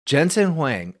Jensen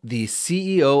Huang, the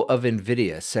CEO of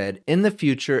NVIDIA, said, "In the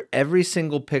future, every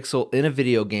single pixel in a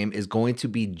video game is going to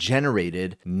be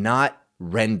generated, not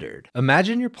rendered."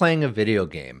 Imagine you're playing a video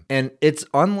game, and it's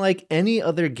unlike any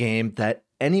other game that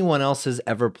anyone else has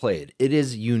ever played. It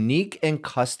is unique and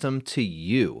custom to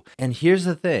you. And here's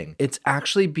the thing, it's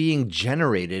actually being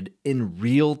generated in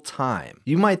real time.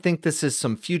 You might think this is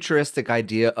some futuristic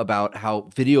idea about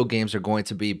how video games are going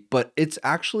to be, but it's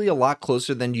actually a lot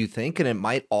closer than you think, and it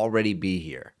might already be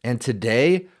here. And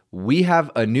today, we have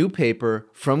a new paper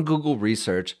from Google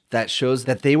Research that shows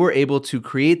that they were able to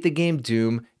create the game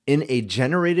Doom in a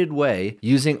generated way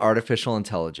using artificial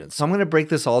intelligence. So I'm going to break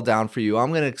this all down for you.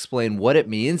 I'm going to explain what it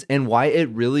means and why it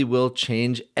really will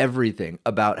change everything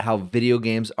about how video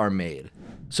games are made.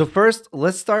 So first,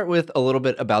 let's start with a little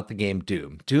bit about the game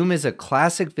Doom. Doom is a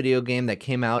classic video game that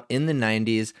came out in the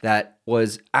 90s that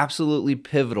was absolutely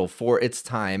pivotal for its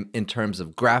time in terms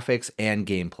of graphics and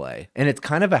gameplay. And it's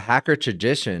kind of a hacker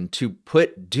tradition to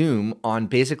put Doom on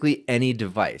basically any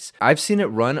device. I've seen it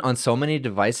run on so many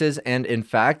devices, and in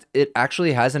fact, it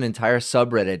actually has an entire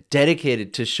subreddit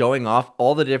dedicated to showing off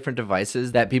all the different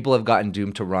devices that people have gotten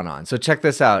Doom to run on. So check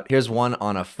this out. Here's one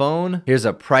on a phone, here's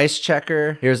a price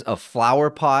checker, here's a flower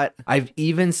pot. I've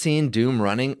even seen Doom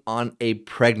running on a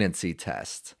pregnancy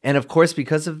test. And of course,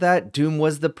 because of that, Doom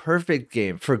was the perfect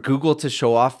game for Google to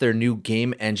show off their new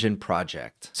game engine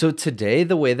project. So today,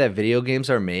 the way that video games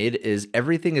are made is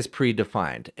everything is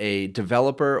predefined. A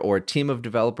developer or a team of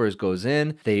developers goes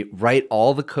in, they write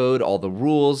all the code, all the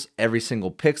rules, every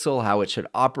single pixel, how it should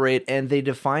operate, and they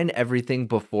define everything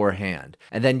beforehand.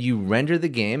 And then you render the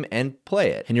game and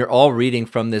play it. And you're all reading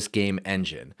from this game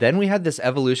engine. Then we had this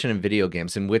evolution in video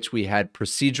games in which we had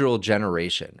procedural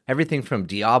generation. Everything from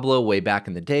Diablo way back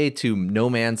in the day to No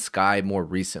Man's Sky more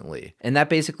recently. And that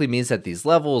basically means that these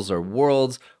levels or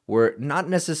worlds were not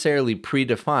necessarily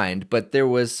predefined, but there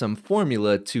was some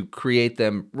formula to create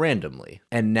them randomly.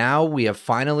 And now we have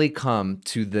finally come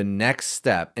to the next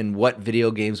step in what video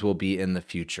games will be in the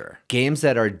future. Games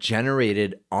that are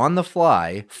generated on the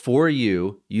fly for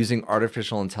you using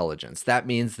artificial intelligence. That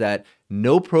means that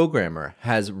no programmer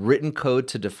has written code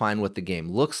to define what the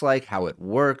game looks like, how it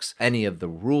works, any of the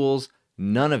rules,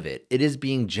 none of it. It is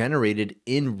being generated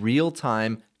in real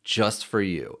time just for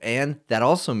you. And that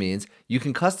also means you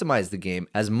can customize the game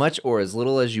as much or as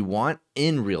little as you want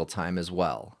in real time as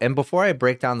well. And before I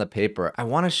break down the paper, I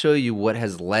want to show you what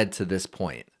has led to this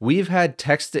point. We've had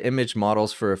text-to-image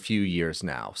models for a few years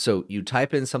now. So you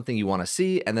type in something you want to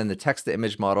see, and then the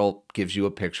text-to-image model gives you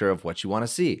a picture of what you want to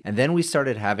see. And then we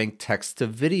started having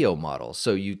text-to-video models.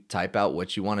 So you type out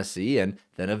what you want to see, and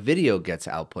then a video gets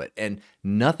output. And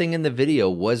nothing in the video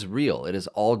was real. It is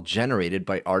all generated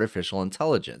by artificial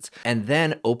intelligence. And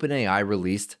then OpenAI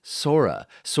released Sora.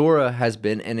 Sora has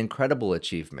been an incredible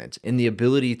achievement in the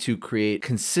ability to create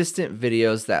consistent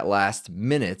videos that last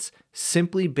minutes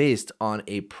simply based on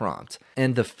a prompt.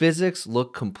 And the physics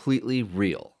look completely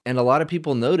real. And a lot of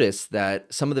people noticed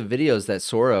that some of the videos that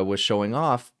Sora was showing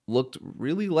off looked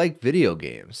really like video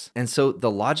games. And so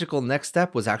the logical next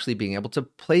step was actually being able to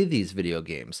play these video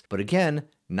games. But again,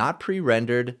 not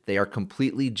pre-rendered, they are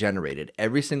completely generated.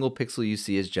 Every single pixel you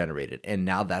see is generated, and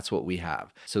now that's what we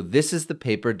have. So this is the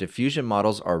paper, Diffusion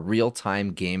Models are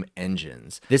Real-Time Game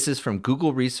Engines. This is from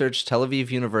Google Research, Tel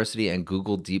Aviv University, and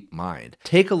Google DeepMind.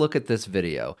 Take a look at this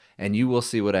video, and you will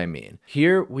see what I mean.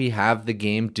 Here we have the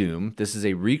game Doom. This is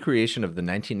a recreation of the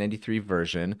 1993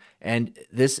 version, and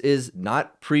this is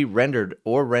not pre-rendered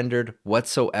or rendered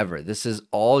whatsoever. This is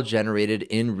all generated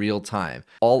in real time.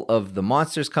 All of the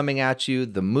monsters coming at you,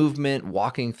 the movement,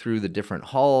 walking through the different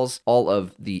halls, all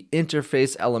of the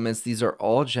interface elements, these are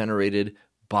all generated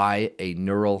by a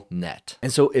neural net.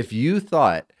 And so if you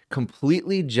thought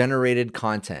completely generated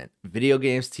content, video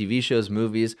games, TV shows,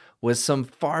 movies, was some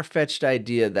far-fetched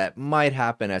idea that might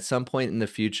happen at some point in the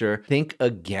future, think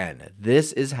again.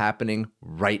 This is happening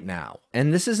right now.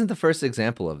 And this isn't the first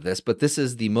example of this, but this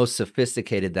is the most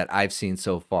sophisticated that I've seen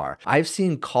so far. I've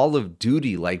seen Call of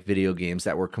Duty-like video games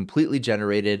that were completely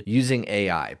generated using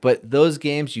AI, but those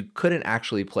games you couldn't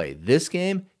actually play. This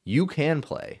game, you can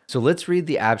play. So let's read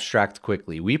the abstract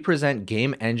quickly. We present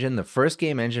Game Engine, the first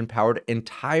game engine powered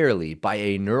entirely by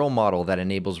a neural model that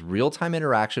enables real-time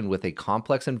interaction with a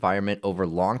complex environment over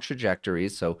long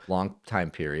trajectories, so long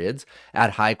time periods,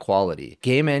 at high quality.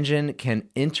 Game Engine can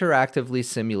interactively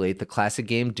simulate the classic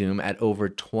game Doom at over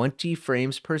 20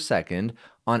 frames per second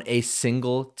on a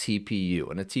single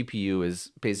TPU. And a TPU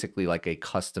is basically like a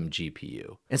custom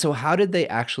GPU. And so how did they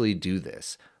actually do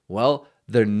this? Well,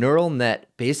 the neural net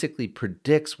basically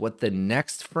predicts what the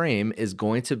next frame is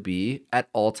going to be at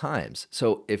all times.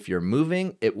 So if you're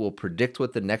moving, it will predict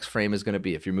what the next frame is going to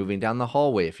be. If you're moving down the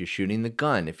hallway, if you're shooting the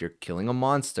gun, if you're killing a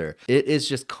monster, it is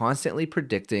just constantly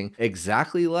predicting,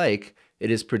 exactly like it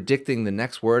is predicting the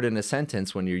next word in a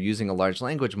sentence when you're using a large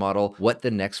language model, what the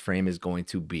next frame is going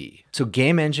to be. So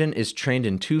Game Engine is trained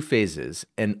in 2 phases.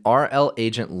 An RL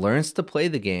agent learns to play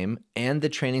the game, and the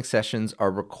training sessions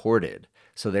are recorded.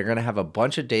 So they're going to have a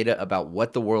bunch of data about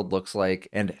what the world looks like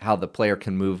and how the player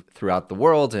can move throughout the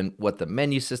world and what the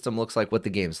menu system looks like, what the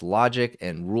game's logic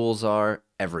and rules are,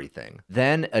 everything.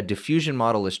 Then a diffusion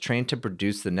model is trained to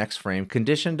produce the next frame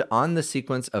conditioned on the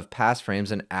sequence of past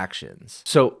frames and actions.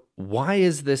 So why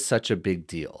is this such a big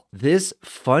deal? This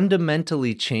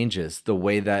fundamentally changes the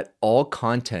way that all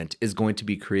content is going to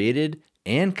be created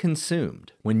and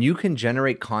consumed. When you can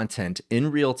generate content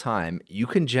in real time, you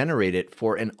can generate it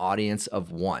for an audience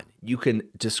of one. You can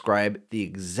describe the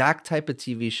exact type of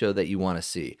TV show that you want to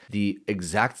see, the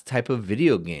exact type of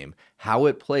video game, how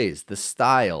it plays, the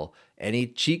style, any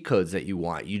cheat codes that you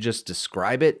want. You just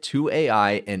describe it to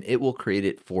AI and it will create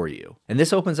it for you. And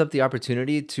this opens up the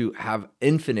opportunity to have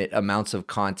infinite amounts of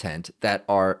content that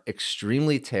are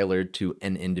extremely tailored to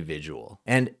an individual.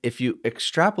 And if you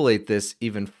extrapolate this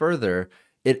even further,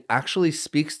 it actually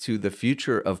speaks to the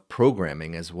future of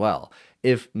programming as well.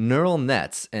 If neural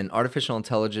nets and artificial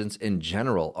intelligence in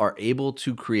general are able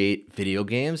to create video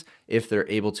games, if they're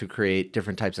able to create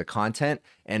different types of content,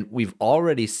 and we've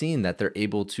already seen that they're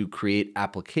able to create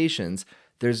applications,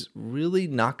 there's really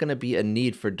not going to be a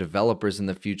need for developers in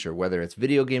the future, whether it's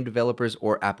video game developers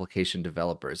or application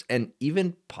developers, and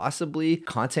even possibly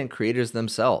content creators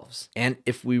themselves. And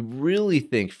if we really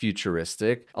think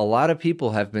futuristic, a lot of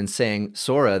people have been saying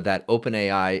Sora, that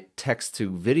OpenAI text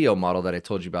to video model that I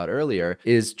told you about earlier,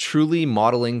 is truly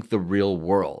modeling the real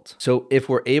world. So if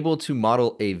we're able to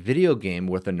model a video game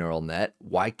with a neural net,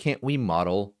 why can't we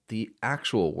model the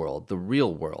actual world, the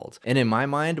real world? And in my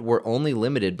mind, we're only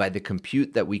limited by the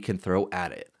compute that we can throw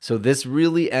at it. So this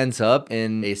really ends up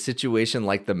in a situation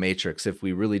like the Matrix if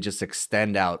we really just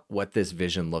extend out what this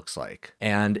vision looks like.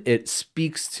 And it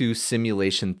speaks to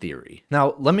simulation theory.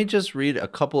 Now, let me just read a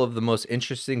couple of the most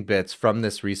interesting bits from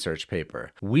this research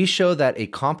paper. We show that a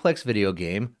complex video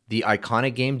game, the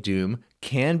iconic game Doom,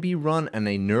 can be run on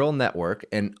a neural network,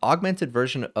 an augmented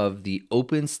version of the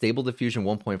Open Stable Diffusion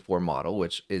 1.4 model,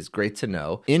 which is great to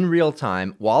know, in real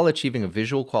time while achieving a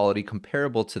visual quality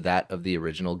comparable to that of the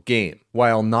original game.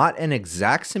 While not an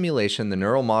exact simulation, the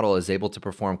neural model is able to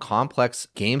perform complex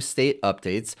game state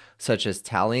updates such as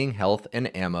tallying health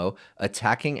and ammo,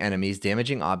 attacking enemies,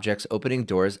 damaging objects, opening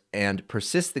doors, and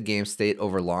persist the game state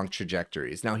over long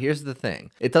trajectories. Now here's the thing.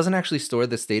 It doesn't actually store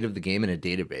the state of the game in a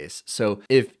database. So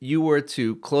if you were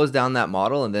to close down that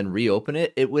model and then reopen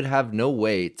it, it would have no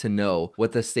way to know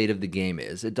what the state of the game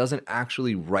is. It doesn't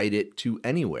actually write it to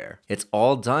anywhere. It's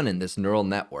all done in this neural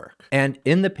network. And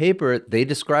in the paper, they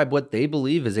describe what they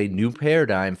believe is a new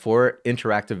paradigm for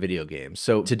interactive video games.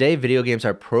 So today, video games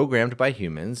are programmed by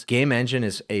humans. Game Engine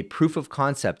is a proof of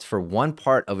concept for one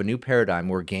part of a new paradigm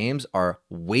where games are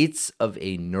weights of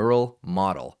a neural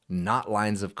model, not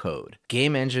lines of code.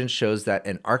 Game Engine shows that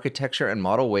an architecture and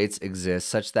model weights exist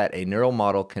such that a neural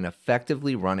model can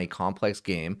effectively run a complex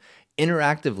game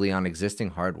interactively on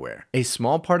existing hardware. A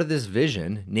small part of this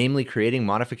vision, namely creating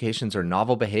modifications or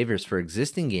novel behaviors for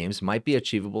existing games, might be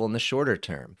achievable in the shorter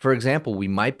term. For example, we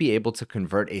might be able to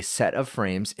convert a set of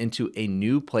frames into a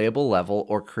new playable level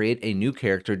or create a new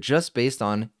character just based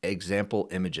on example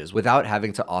images without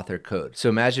having to author code. So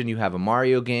imagine you have a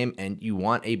Mario game and you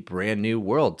want a brand new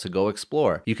world to go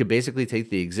explore. You could basically take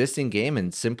the existing game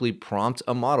and simply prompt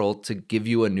a model to give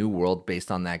you a new world based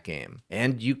on that game.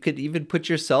 And you could even put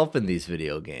yourself in these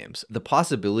video games. The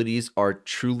possibilities are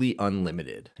truly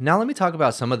unlimited. Now let me talk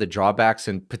about some of the drawbacks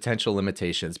and potential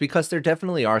limitations, because there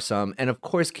definitely are some, and of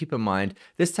course keep in mind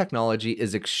this technology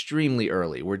is extremely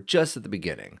early. We're just at the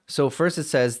beginning. So first it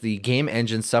says the game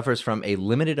engine suffers from a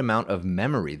limited amount of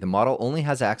memory. The model only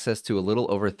has access to a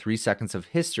little over 3 seconds of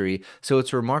history, so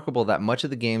it's remarkable that much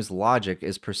of the game's logic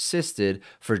is persisted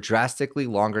for drastically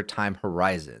longer time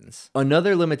horizons.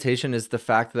 Another limitation is the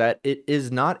fact that it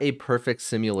is not a perfect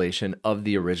simulation simulation of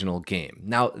the original game.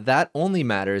 Now, that only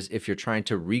matters if you're trying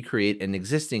to recreate an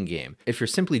existing game. If you're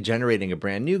simply generating a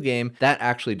brand new game, that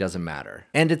actually doesn't matter.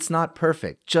 And it's not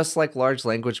perfect. Just like large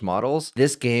language models,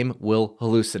 this game will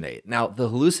hallucinate. Now, the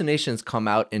hallucinations come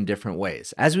out in different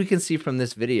ways. As we can see from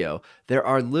this video, there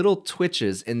are little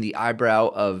twitches in the eyebrow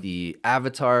of the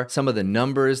avatar. Some of the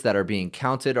numbers that are being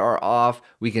counted are off.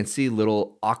 We can see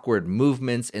little awkward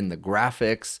movements in the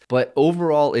graphics, but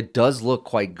overall it does look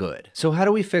quite good. So how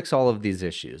do we fix all of these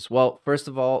issues? Well, first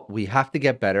of all, we have to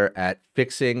get better at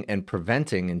fixing and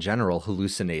preventing in general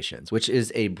hallucinations, which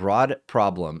is a broad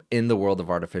problem in the world of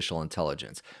artificial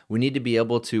intelligence. We need to be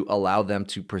able to allow them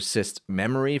to persist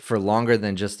memory for longer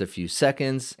than just a few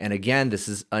seconds. And again, this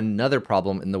is another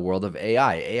problem in the world of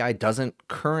AI. AI doesn't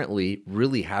currently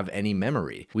really have any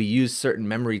memory. We use certain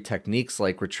memory techniques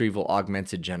like retrieval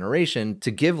augmented generation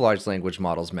to give large language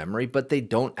models memory, but they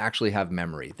don't actually have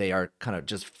memory. They are kind of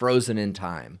just frozen in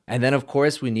time. And then of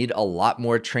course, we need a lot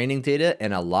more training data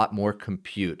and a lot more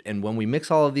compute. And when we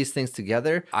mix all of these things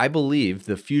together, I believe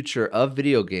the future of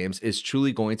video games is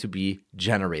truly going to be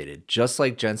generated, just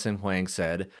like Jensen Huang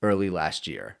said early last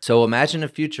year. So imagine a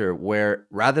future where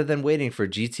rather than waiting for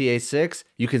GTA 6,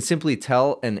 you can simply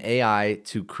tell an AI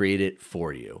to create it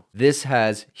for you. This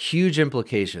has huge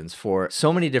implications for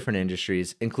so many different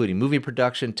industries, including movie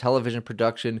production, television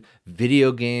production,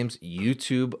 video games,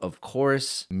 YouTube, of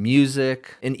course,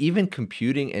 music, and even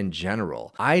computing in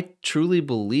general. I truly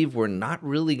believe we're not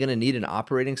really going to need an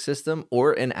operating system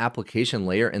or an application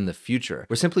layer in the future.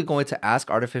 We're simply going to ask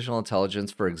artificial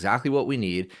intelligence for exactly what we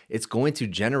need. It's going to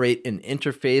generate an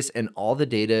interface and all the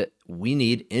data we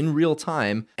need in real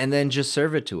time, and then just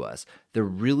serve it to us. There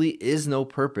really is no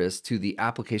purpose to the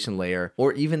application layer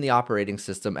or even the operating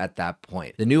system at that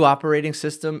point. The new operating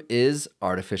system is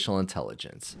artificial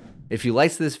intelligence. If you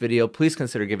liked this video, please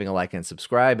consider giving a like and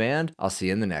subscribe, and I'll see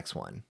you in the next one.